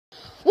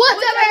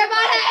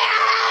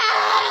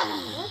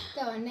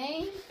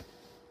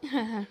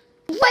DJ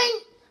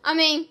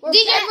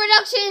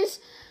Productions.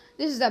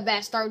 This is the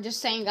best start. Just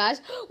saying,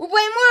 guys. We're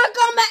playing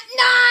Mortal Kombat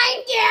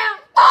 9. Yeah.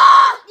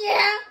 Oh,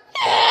 yeah.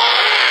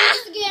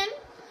 This again.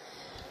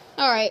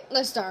 All right,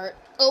 let's start.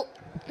 Oh,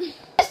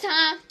 this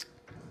time.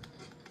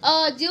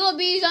 Duo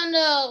B's on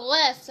the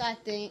left, I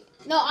think.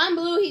 No, I'm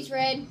blue. He's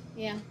red.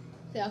 Yeah.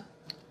 So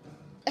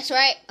that's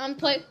right. I'm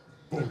playing.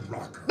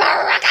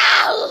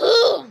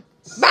 BARAKA.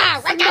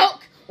 BARAKA.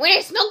 Smoke. When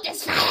it smoke,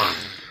 there's fire.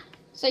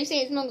 So you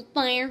say it smells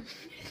fire?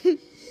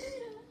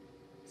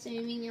 So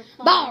you mean you're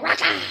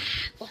BARAKA?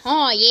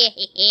 Oh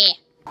yeah.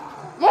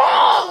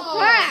 Oh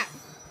crap!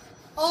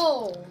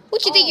 Oh.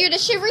 What you think? You're the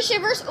shivers?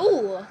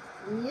 Ooh.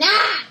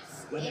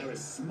 Nice. When there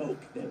is smoke,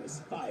 there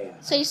is fire.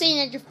 So you're saying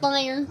that you're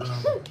fire?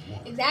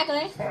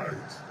 Exactly.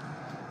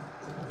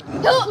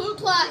 Cluck,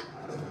 cluck.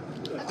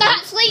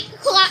 Sleep,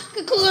 cluck,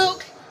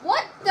 cluck.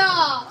 What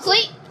the?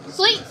 Sleep,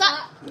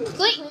 stop.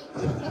 Sleep.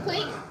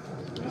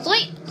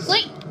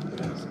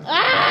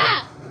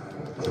 Ah!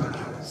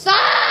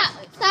 Stop!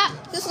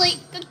 To sleep.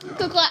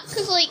 Cluck,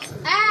 sleep.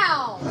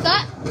 Ow!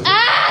 Stop.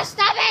 Ah!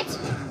 Stop it!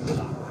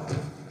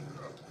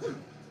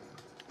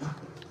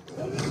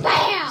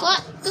 Bam!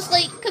 Cluck,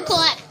 sleep,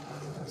 cluck.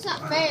 It's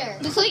not fair.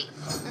 Sleep,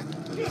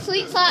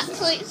 stop,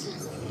 sleep.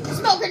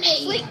 Smoke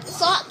grenade. Sleep,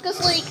 stop,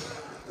 sleep.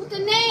 What's the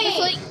name?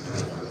 Sleep.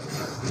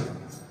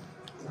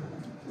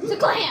 It's a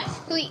clam.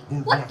 Sleep.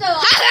 What the?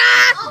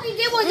 All he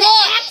did was an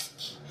X.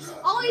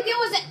 All he did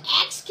was an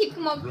X kick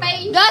in my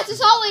face. Guys,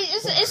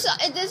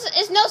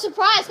 it's no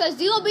surprise because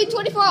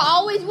DOB24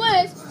 always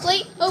wins.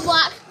 Sleep,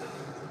 block.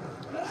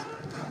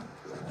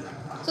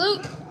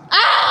 Sleep.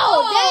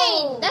 Ow!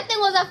 Dang! That thing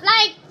was a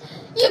flag.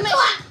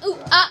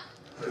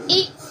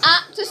 Eat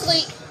up to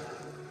sleep.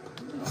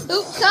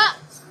 Oop, stop.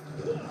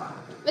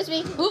 Miss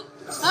me. Oop,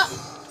 up.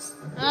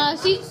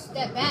 See.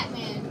 That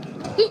Batman.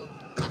 Oop.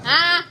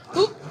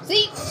 Oop.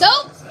 See. So.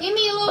 Give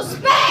me a little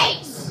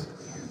space.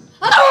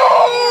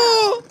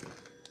 Oh!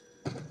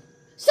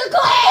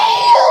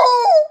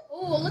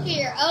 Oh, look at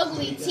your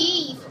ugly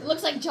teeth. It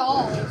looks like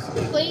jaws.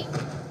 Sleep.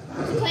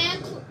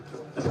 Clamp.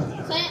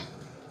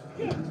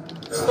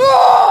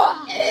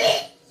 Oh!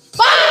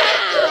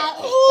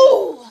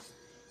 Ooh!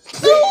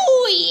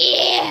 Ooh,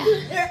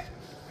 yeah!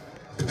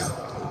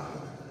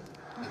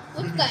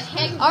 What the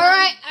heck?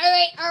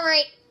 All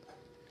right.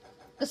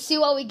 Let's see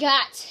what we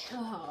got.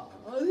 Oh,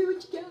 let's see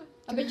what you got.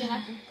 I bet you're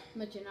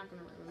not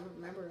gonna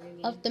remember it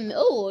again. Up the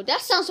middle. Oh,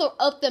 that sounds so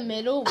up the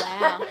middle.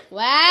 Wow.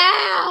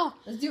 Wow.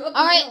 Let's do up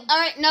All the right.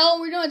 middle. No,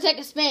 we're doing take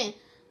a spin.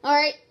 All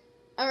right.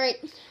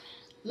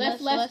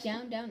 Left,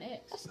 down,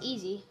 X. That's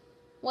easy.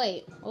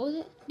 Wait, what was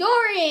it?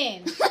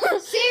 Dorian!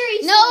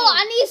 Seriously! No,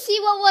 I need to see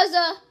what was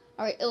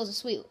All right, it was a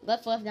sweet.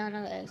 Left, down,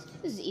 X.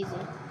 This is easy.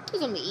 This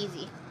is gonna be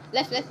easy.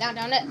 Left, down,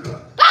 X.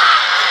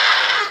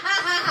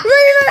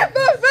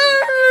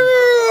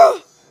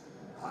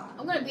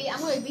 I'm gonna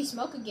be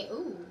Smoke again.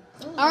 Ooh.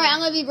 All right, I'm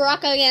gonna be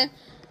Baraka again.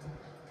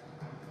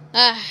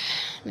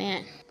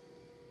 Man.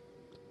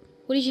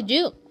 What did you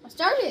do? I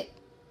started.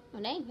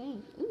 Oh,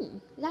 dang. Ooh,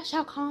 is that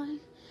Shao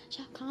Kahn?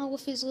 Shao Kahn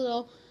with his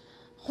little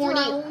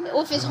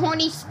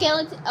horny,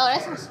 skeleton. Oh,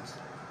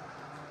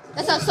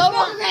 that sounds so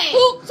wrong.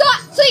 Ooh,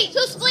 stop, sleep.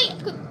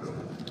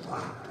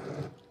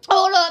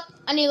 Hold up.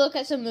 I need to look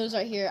at some moves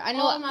right here. I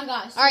know. Oh my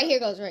gosh. All right, here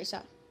goes. Right,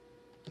 stop.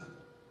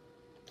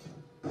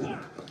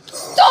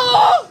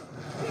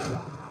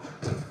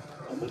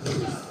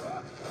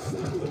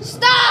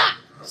 Stop!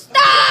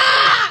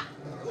 Stop!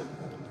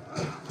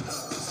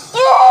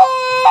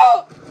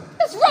 Oh!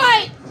 That's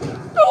right!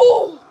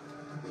 Oh!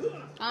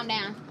 Calm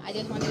down. I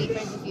just want to be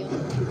friends with you.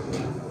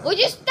 Would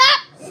you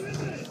stop?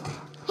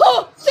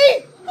 Oh!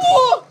 See!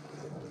 Oh!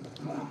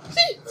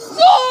 See!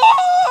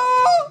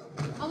 Oh!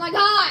 Oh my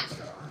gosh!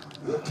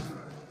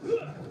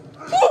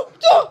 Oh!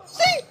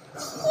 See!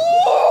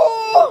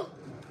 Oh!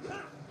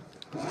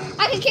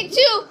 I can kick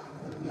too!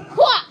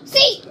 What?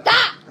 See!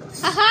 Stop!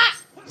 Ha-ha!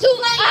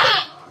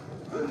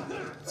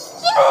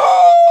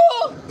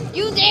 Oh!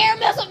 You dare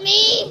mess with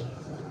me?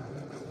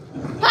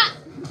 Ha!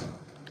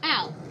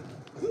 Ow.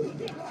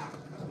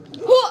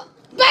 Oh!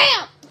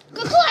 Bam!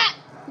 Good clap!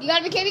 You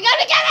gotta be kidding me!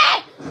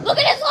 Look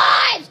at his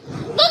lives!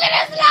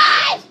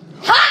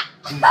 Ha!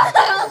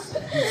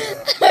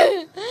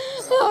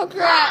 Oh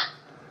crap!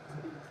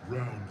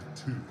 Round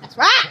 2. That's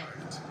right!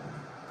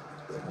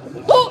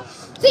 Oh!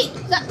 See!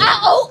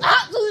 Ow!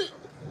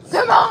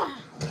 Come on!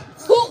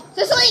 Oh!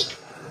 To sleep!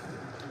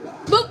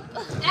 Boop!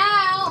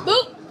 Ow!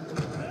 Boop!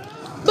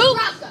 Boop!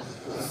 Baraka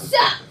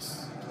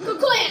sucks! Go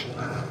clamp!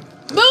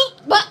 Boop!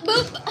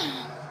 Boop!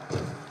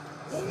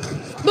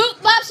 Boop!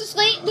 Bop to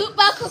sleep! Boop!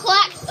 Bop!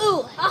 Clack!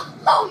 Ooh!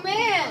 Oh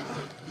man!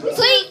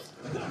 Sleep!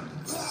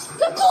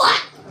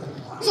 Clack!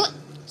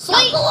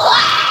 Sleep!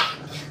 Clack!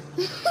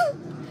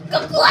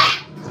 Clap!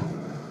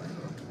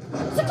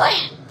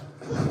 Clamp!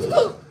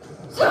 Boop!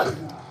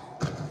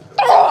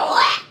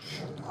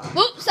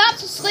 Boop! Stop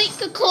to sleep!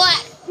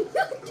 Clack!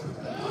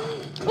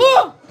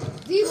 Oh!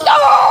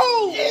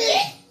 No!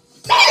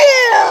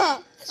 Yeah!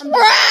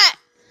 Sprat!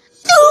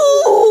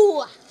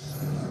 Ooh!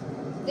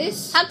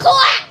 This A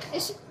clack!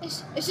 It's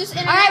just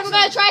All right, we're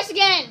gonna try this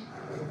again.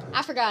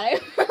 I forgot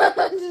it.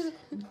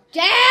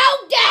 down,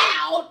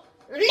 down,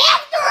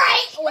 left to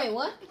right. Oh, wait,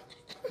 what?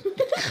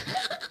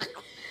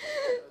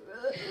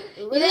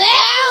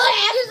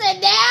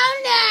 Left,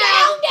 down,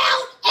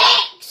 Down,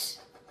 X.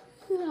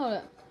 Hold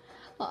up.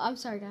 Oh, I'm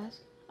sorry, guys.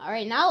 All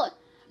right, now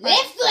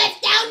Left,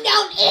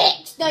 down,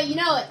 X. No, you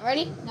know it.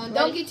 ready? No, Ready?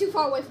 don't get too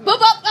far away from me. Boop,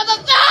 boop, boop,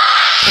 boop.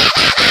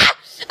 Ah!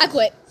 I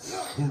quit.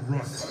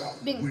 Baraka.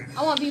 Bing.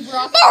 I want to be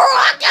Baraka.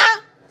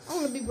 Baraka! I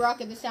want to be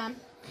Baraka this time.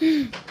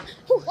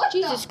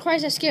 Jesus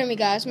Christ, that scared me,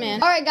 guys,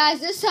 man. All right, guys,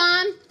 this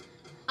time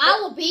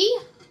I'm being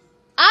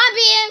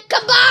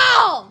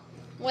Kabal.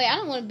 Wait, I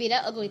don't want to be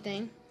that ugly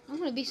thing. I'm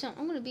gonna be some.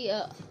 I'm gonna be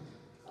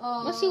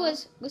let's see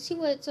what's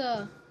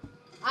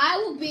I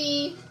will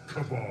be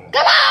Cabal.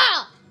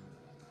 Kabal.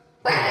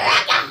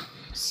 Baraka.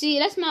 See,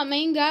 that's my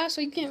main guy, so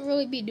you can't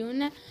really be doing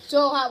that.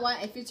 So,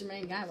 if it's your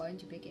main guy, why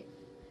didn't you pick it?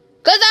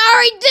 Cause I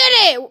already did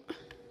it.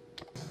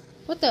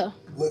 What the?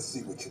 Let's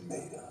see what you're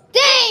made of.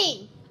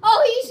 Dang.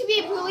 Oh, he used to be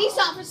a police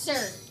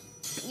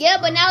officer. Yeah,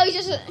 but now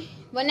he's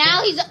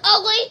an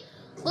ugly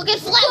looking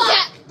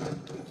flapjack.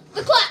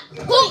 The clock.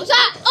 Boom,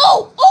 shot.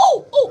 Oh.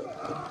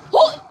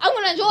 I'm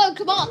gonna enjoy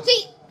Kabal.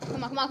 See.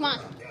 Come on.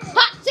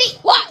 Hot, see.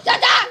 What? Da.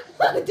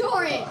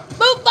 Dorian.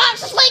 Boom, bop,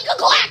 sleep,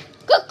 clack.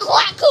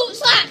 Clack, cool,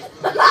 slap.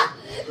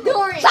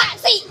 Dorian. Slap,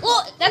 see.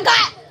 Look, that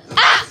guy.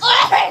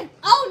 Ah,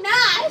 Oh,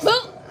 nice.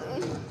 boom.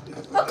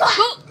 The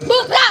clock.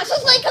 Boom, bop,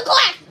 sleep,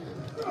 clack.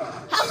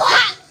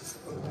 Hot.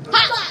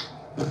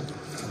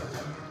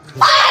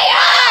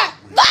 Fire!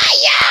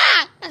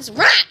 That's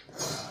right.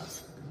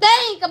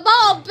 Dang,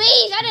 Kabal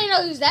bees. I didn't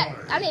know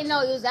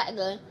he was that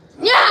good.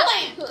 Yeah.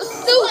 Plan.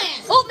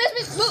 Oh,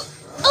 miss.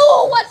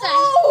 Oh, what's that?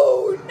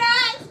 Oh,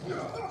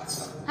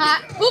 nice.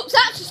 Hot. Boop,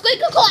 stop, squeak,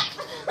 clack.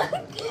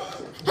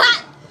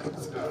 Hot.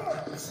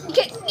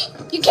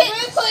 You can't.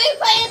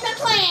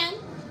 Plan.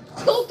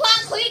 Clue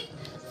plot click.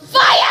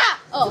 Fire!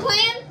 The Oh.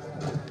 plan.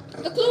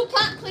 The clue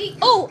plot click.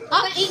 Oh,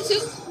 I eat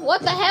soup.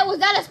 What the hell was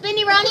that? A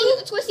spinny roundy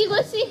twisty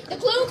twisty? The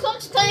clue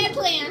clocks plan.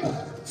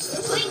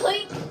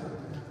 Clink.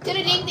 Did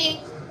a ding ding.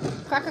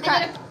 Crack.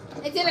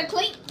 It did a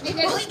clink. It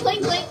did a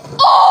clink.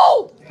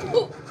 Oh!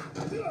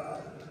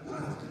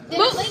 Did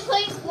a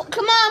clink.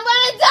 Come on, I'm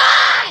gonna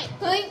die!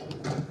 Clink.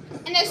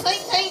 And then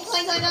clink.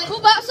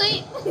 Boop, bop,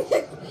 sleep.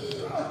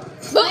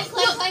 Clink.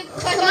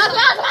 Come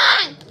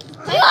on.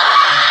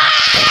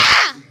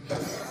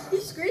 You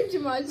screamed too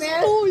much,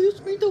 man. Oh, you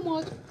scream too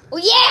much. Oh,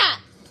 yeah!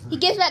 He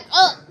gets back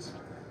up.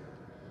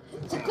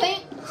 To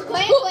clink.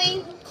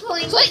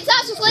 Sleep,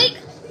 stop, sleep.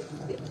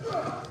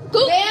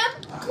 Bam,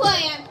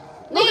 clan.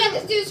 Man,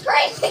 this dude's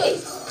crazy.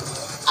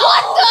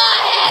 What the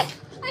heck?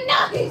 I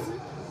know he's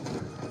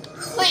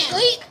clan.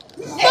 Sleep.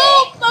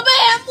 Boom,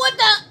 bam, what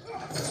the?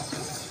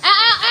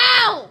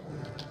 Ow.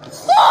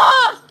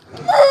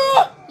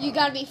 You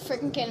gotta be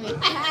freaking kidding me.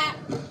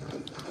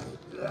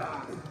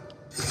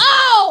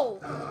 Oh!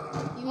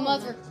 You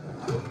mother.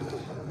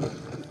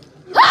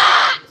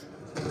 Ah!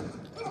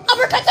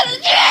 Uppercut to the.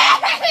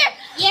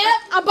 Yep.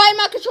 I'm biting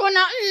my controller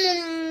now.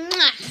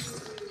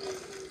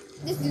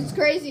 This dude's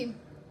crazy.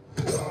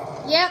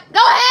 Yep. Go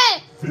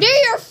ahead. Do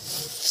your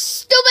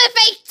stupid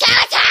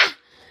fatality.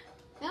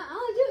 No,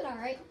 I'll do it all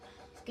right.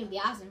 It's gonna be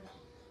awesome.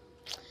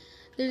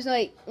 There's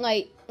like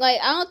I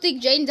don't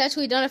think Jaden's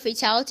actually done a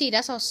fatality.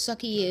 That's how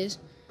sucky he is.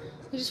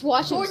 We just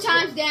watch him. 4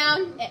 times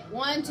down. At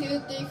 1, 2,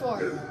 3, 4.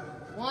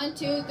 1,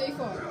 2, 3,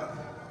 4.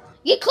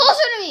 Get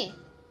closer to me.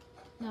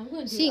 No, I'm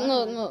gonna do See, it.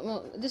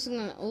 look. This is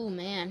gonna. Oh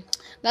man,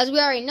 guys, we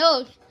already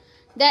know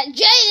that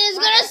Jaden is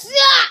gonna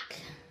suck.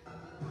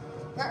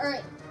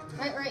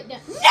 Right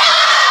down.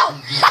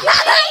 No!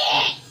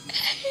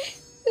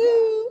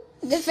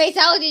 The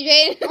fatality,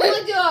 Jaden.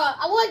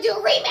 I wanna do a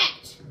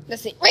rematch.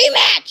 Let's see.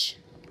 Rematch.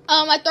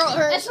 My throat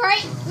hurts. That's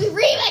right. We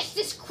rematch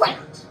this crap.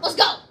 Let's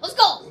go.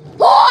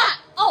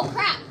 Oh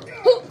crap.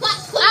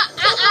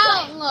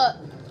 Look.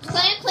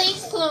 Clank.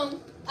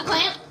 A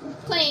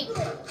clank.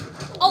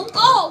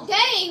 Oh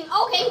dang.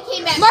 Okay, he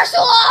came back.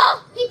 Martial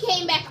law. He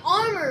came back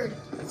armored.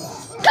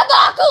 Come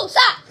on, cool,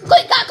 stop.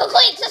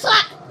 Clink, just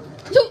slap.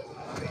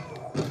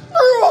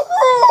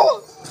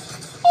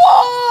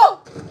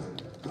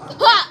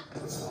 Ha!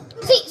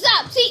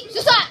 See,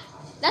 just slap.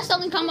 That's the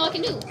only combo I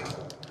can do.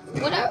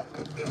 Whatever.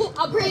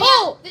 I'll bring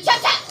Oh! the chop.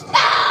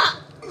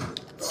 Ah!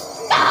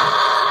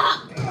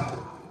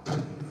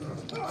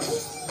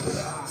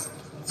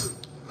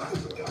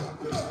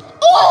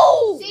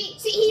 Oh!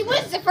 See, he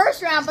wins the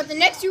first round, but the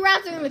next 2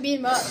 rounds are gonna beat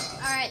him up. All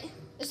right,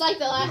 it's like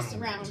the last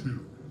round. 2,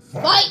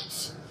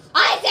 Fight!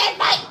 I said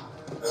fight.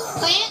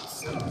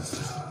 Plants.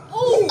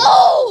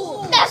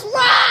 Oh! That's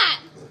right.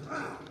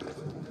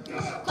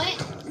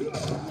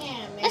 Plant.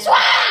 Man. That's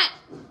right.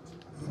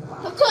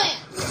 Plant.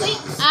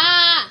 Clinks.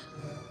 Ah.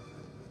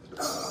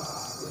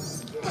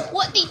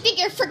 What do you think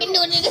you're freaking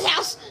doing in this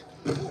house?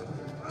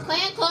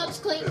 Plant clubs.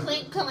 Clink.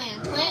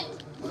 Clan. Plant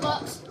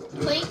clubs.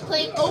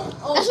 Clink.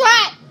 Oh. That's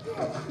right.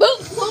 Boop.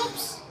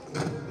 Whoops.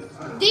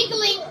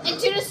 Dinkling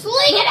into the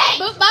sling.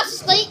 Boop, boss,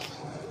 sleek.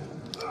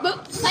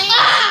 Boop. Plant.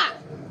 Ah.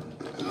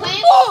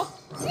 Plant. Oh.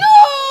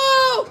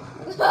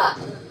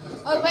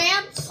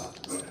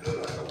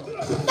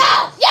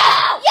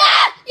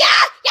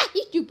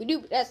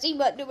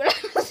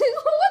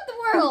 what the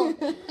world?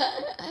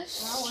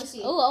 I want to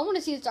see. Oh, I want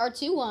to see this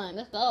R2 one.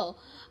 Let's go. All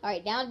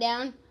right, down,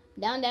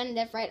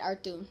 left, right,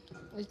 R2.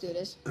 Let's do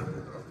this.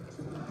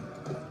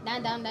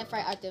 Down, left,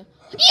 right, R2.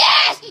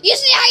 Yes! You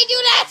see how you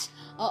do that?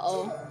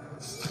 Uh-oh.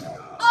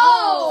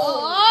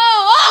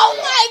 Oh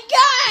my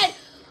God!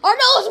 Are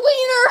those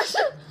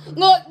wieners?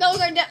 Look, those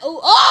are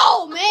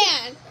oh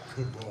man!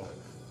 Good ball.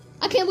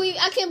 I can't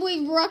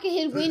believe Baraka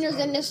hid wieners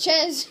in this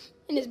chest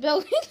in this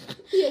building.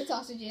 Yeah,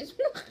 sausages.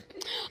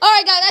 All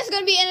right, guys, that's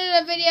gonna be the end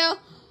of the video.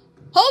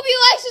 Hope you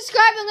like,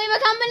 subscribe, and leave a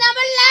comment down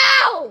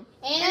below.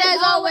 And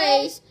as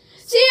always,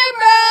 see you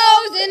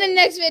bros in the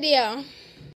next video.